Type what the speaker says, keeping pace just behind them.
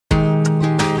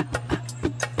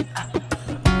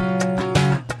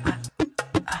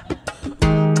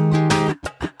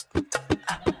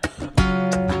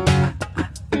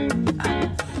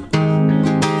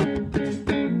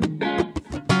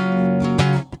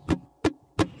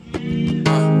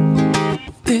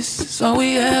all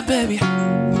we had, baby.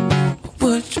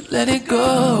 Would you let it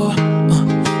go?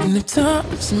 And the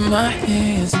time's in my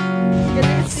hands.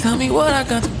 Tell me what I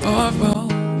got to borrow.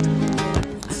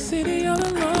 The city all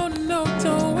alone, and no,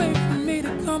 don't wait for me to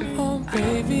come home,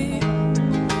 baby.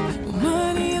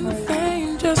 Money and the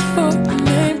fame just for a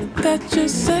name, but that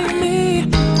just ain't me.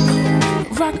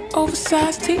 Rock an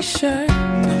oversized t-shirt,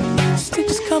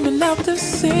 stitches coming out the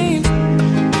seams.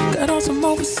 Got on some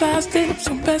oversized lips,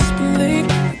 so best believe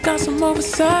I got some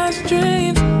oversized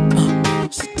dreams.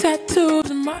 So tattoos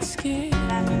in my skin,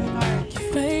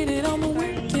 faded on the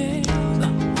weekends.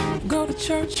 Go to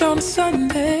church on a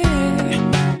Sunday,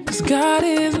 'cause God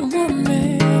is a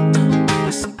woman.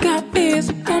 So God is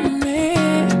a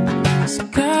woman. So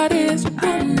God is a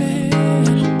woman.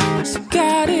 So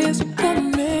God is a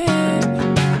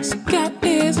woman. So God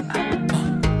is a woman.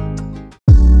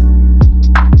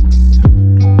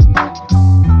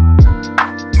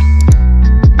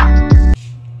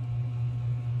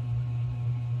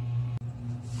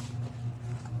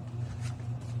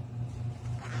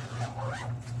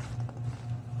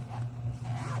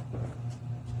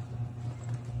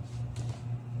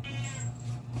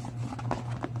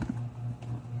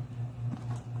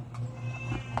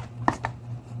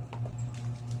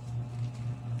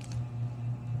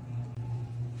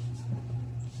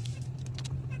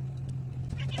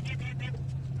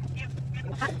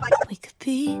 We could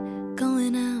be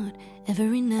going out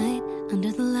every night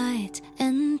under the lights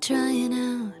and trying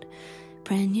out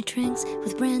brand new drinks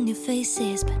with brand new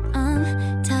faces. But I'm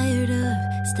tired of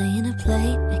staying up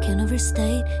late. I can't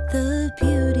overstate the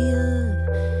beauty of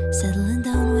settling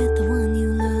down with the one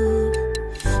you love.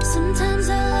 Sometimes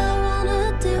all I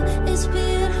wanna do is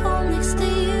be at home next to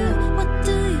you. What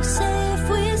do you say if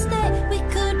we stay? We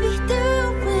could be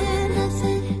doing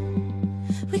nothing.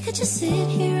 We could just sit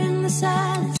here in the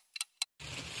silence.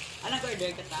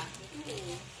 Nag-order ka ta?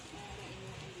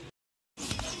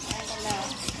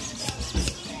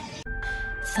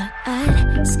 Thought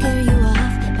I'd scare you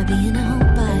off by being a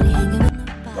homebody, hanging with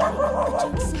nobody. The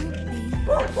joke's on me,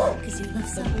 'cause you love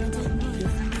someone more than me.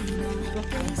 Now I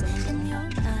gaze in your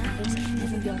eyes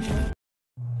every night.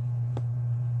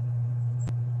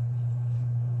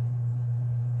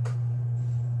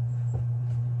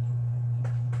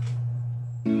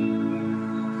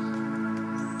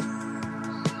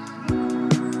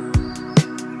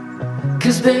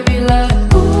 Cause baby,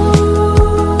 like,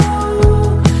 ooh,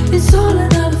 it's all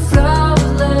another flower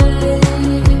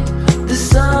lane. The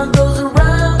sun goes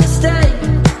around the state.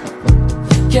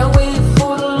 Can't wait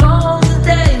for the long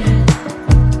day.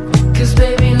 Cause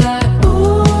baby, like,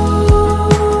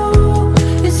 ooh,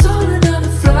 it's all another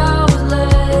flower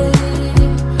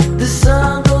lane. The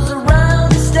sun goes around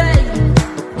the state.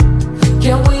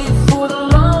 Can't wait for the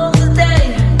long day.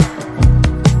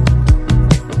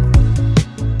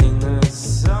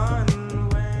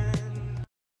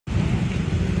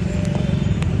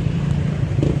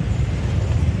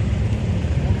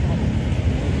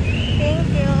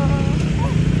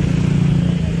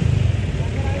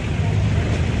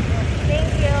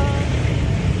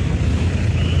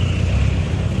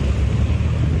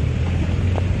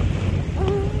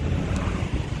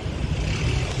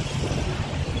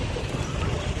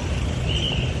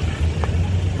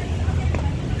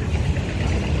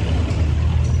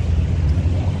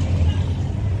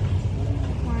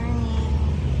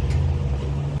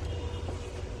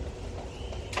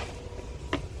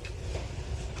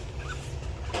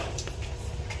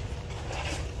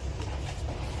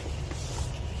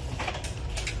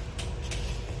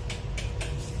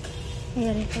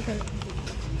 Ayan ito talaga.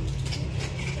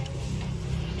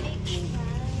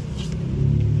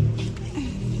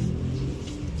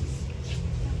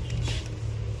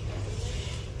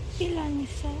 Ilan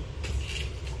isa?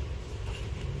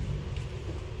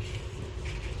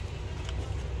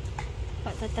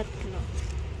 Tatlo.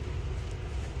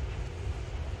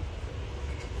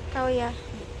 Kawya.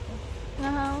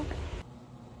 Ngahaw.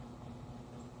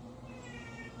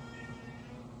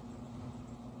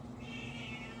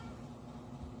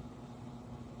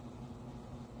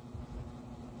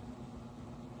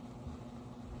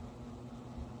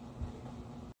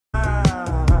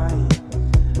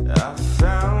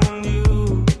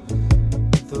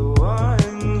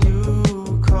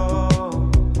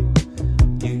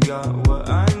 What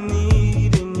I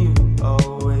need in you,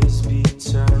 always be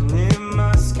turning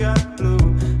my sky blue.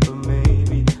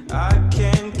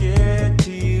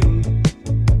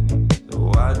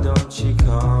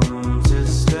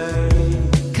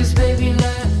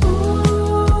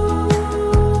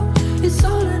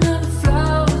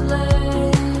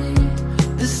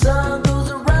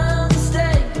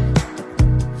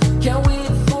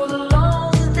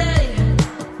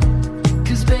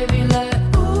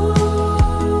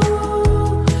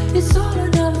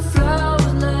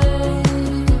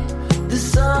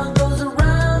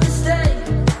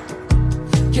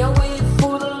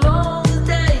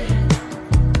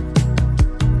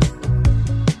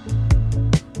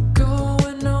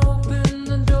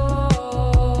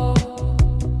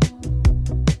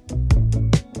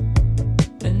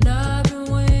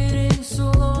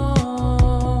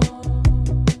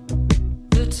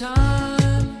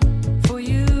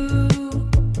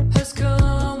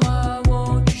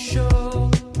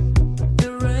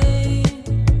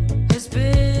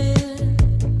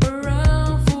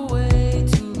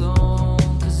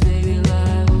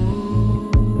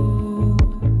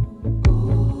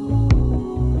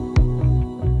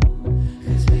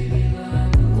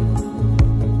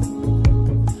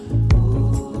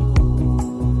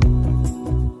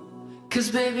 'Cause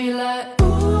baby, like,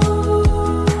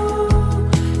 ooh,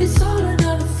 it's all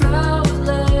another flower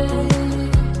lane.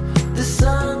 The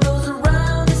sun goes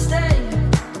around the state.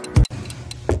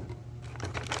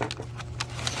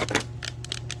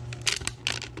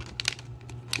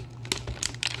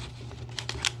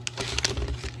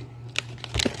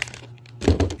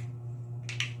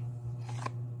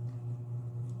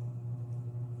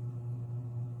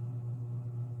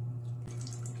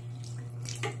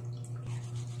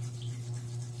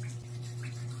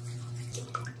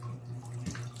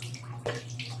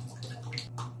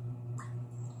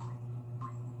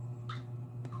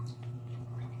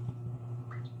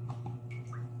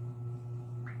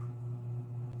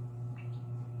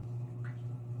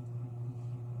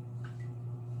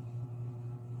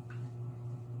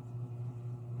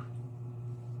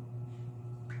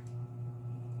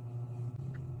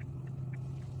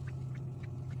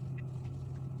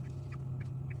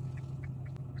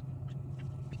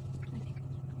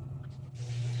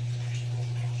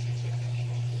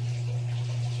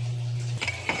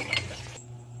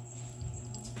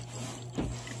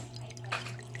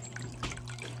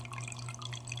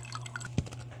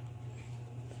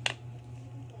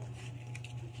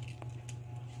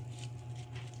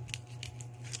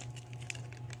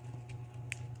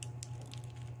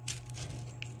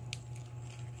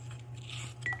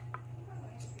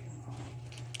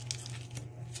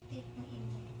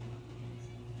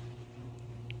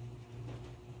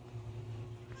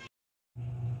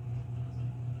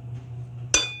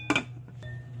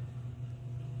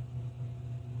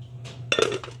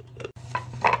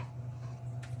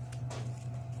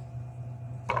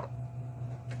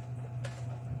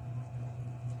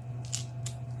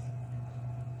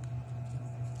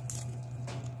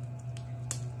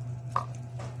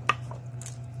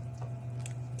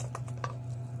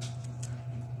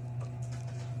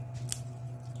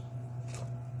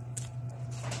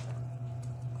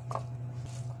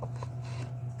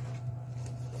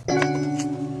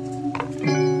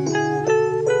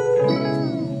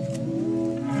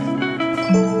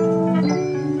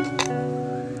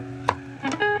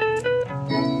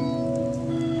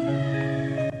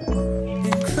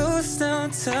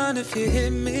 Downtown if you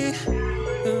hit me,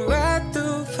 and ride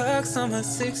through parks on my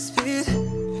 6 feet,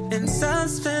 and time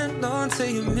spent long till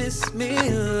you miss me,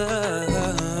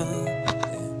 love.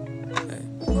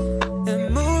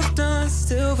 And moved on,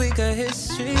 still we got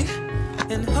history,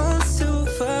 and home's too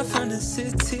far from the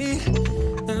city,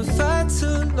 and far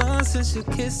too long since you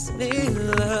kissed me,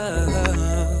 love.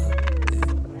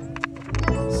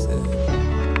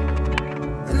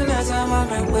 And the night time I'm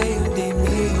right where you need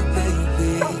me, baby.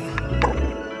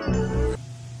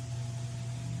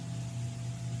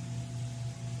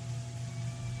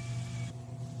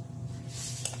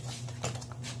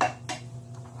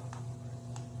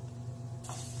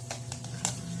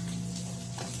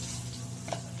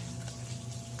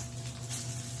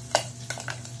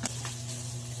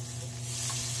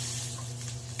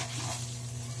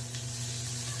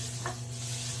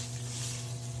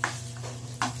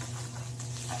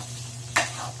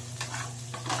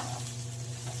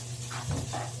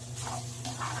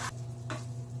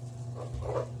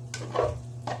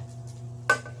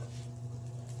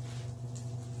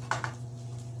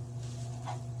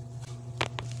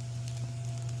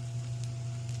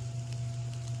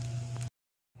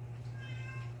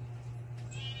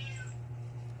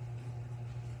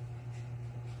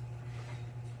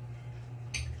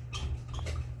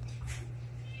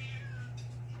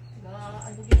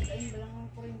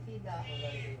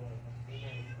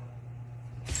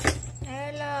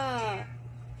 Ella.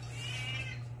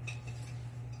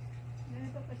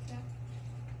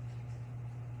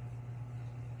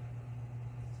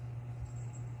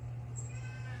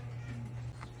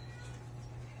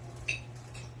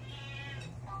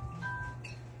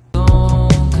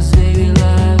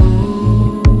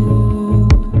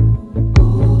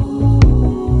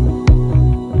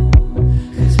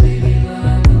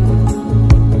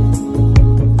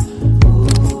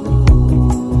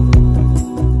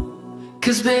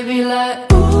 Cause baby, like